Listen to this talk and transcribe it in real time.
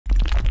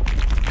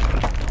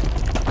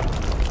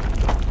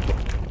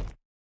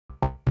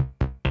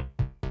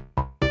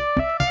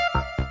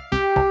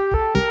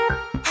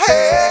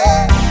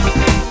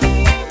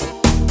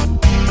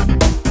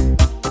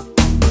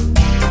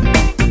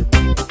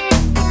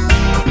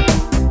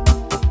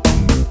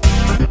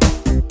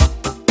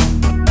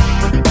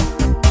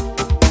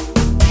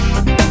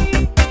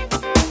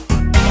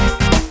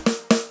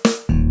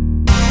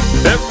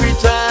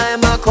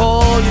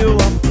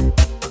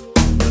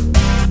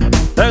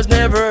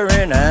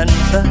never an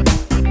answer.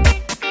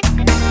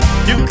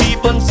 You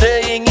keep on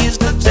saying it's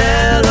the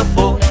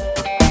telephone.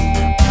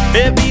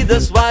 Maybe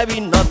that's why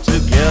we're not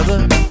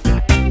together.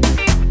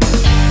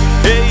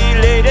 Hey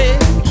lady,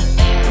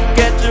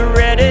 get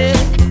ready.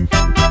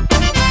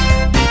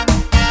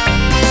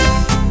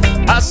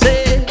 I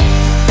say,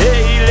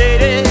 hey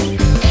lady,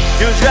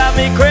 you drive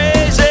me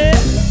crazy.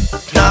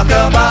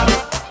 Knockabout,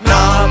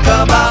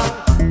 knockabout,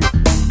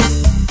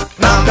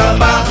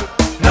 knockabout,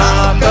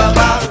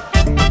 knockabout,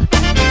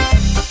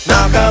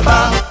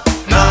 knockabout,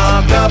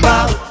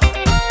 knockabout,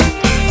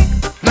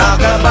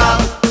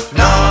 knockabout,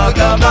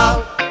 knockabout.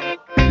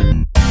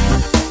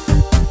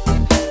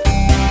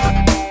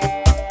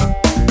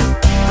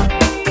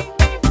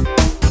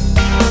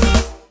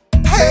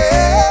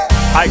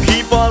 I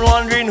keep on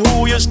wondering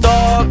who you're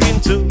talking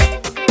to.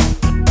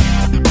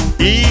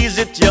 Is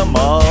it your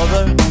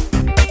mother?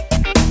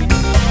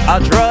 I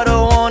try to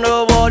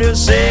wonder what you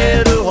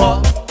say to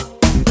her,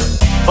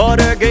 but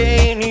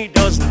again it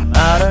doesn't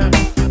matter.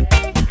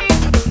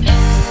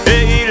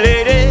 Hey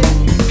lady,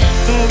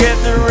 get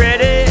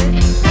ready.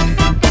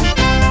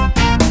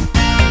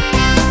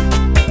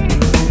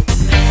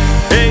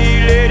 Hey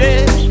lady,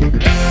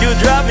 you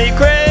drive me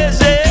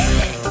crazy.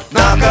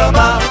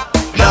 Knockabout,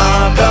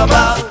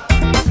 knockabout,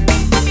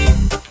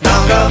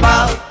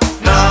 knockabout,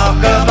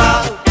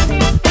 knockabout,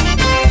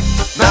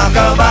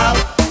 knockabout,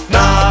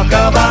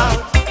 knockabout,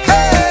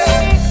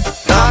 hey,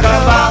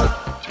 knockabout,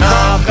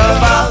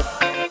 knockabout.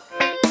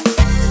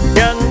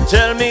 Can't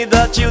tell me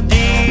that you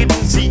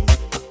didn't see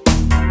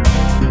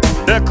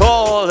the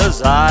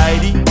caller's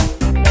ID.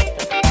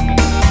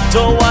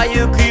 So why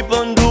you keep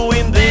on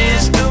doing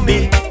this to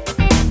me?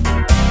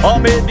 Or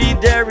maybe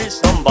there is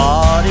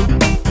somebody.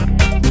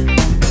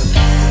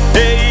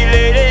 Hey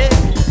lady,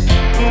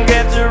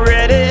 get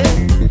ready.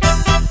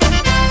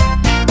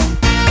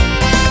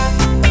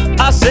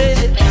 I said,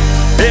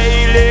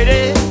 hey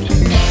lady,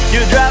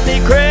 you drive me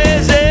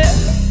crazy.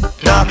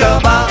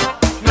 Knockabout,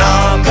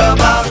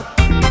 knockabout,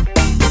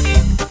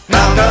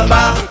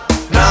 knockabout,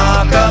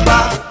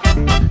 knockabout,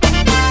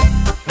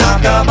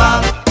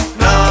 knockabout,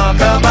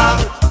 knockabout,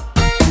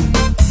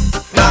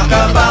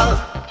 knockabout,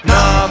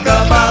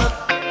 knockabout.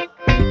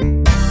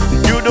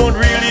 You don't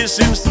really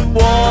seem to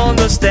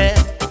understand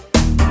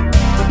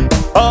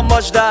how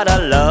much that I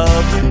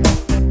love you.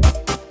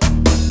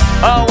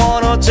 I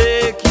wanna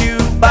take you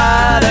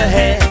by the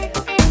hand.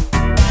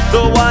 So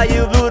why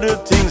you do the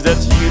things that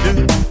you do?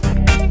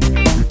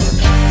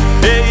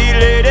 Hey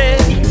lady,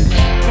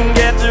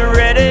 get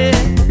ready.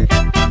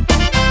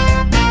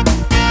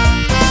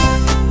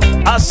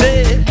 I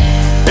said,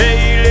 hey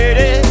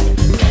lady,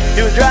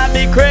 you drive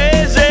me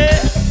crazy.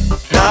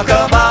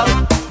 Knockabout,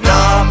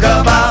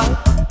 knockabout,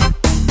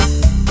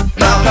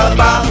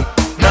 knockabout,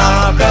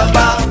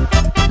 knockabout,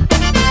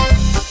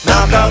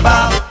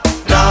 knockabout,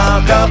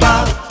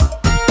 knockabout,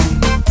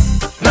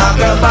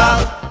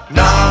 knockabout,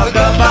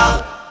 knockabout.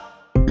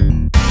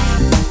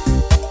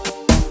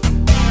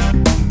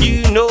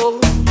 You know,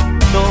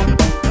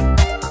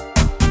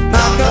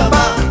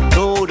 knockabout,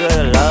 know that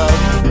I love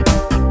you.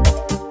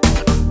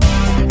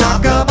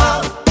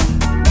 Knockabout,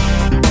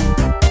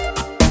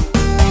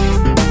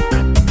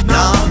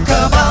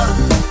 knockabout.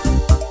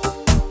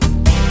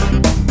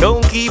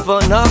 Don't keep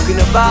on knocking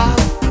about.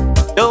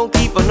 Don't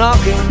keep on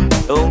knocking.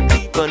 Don't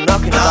keep on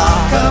knocking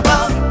about.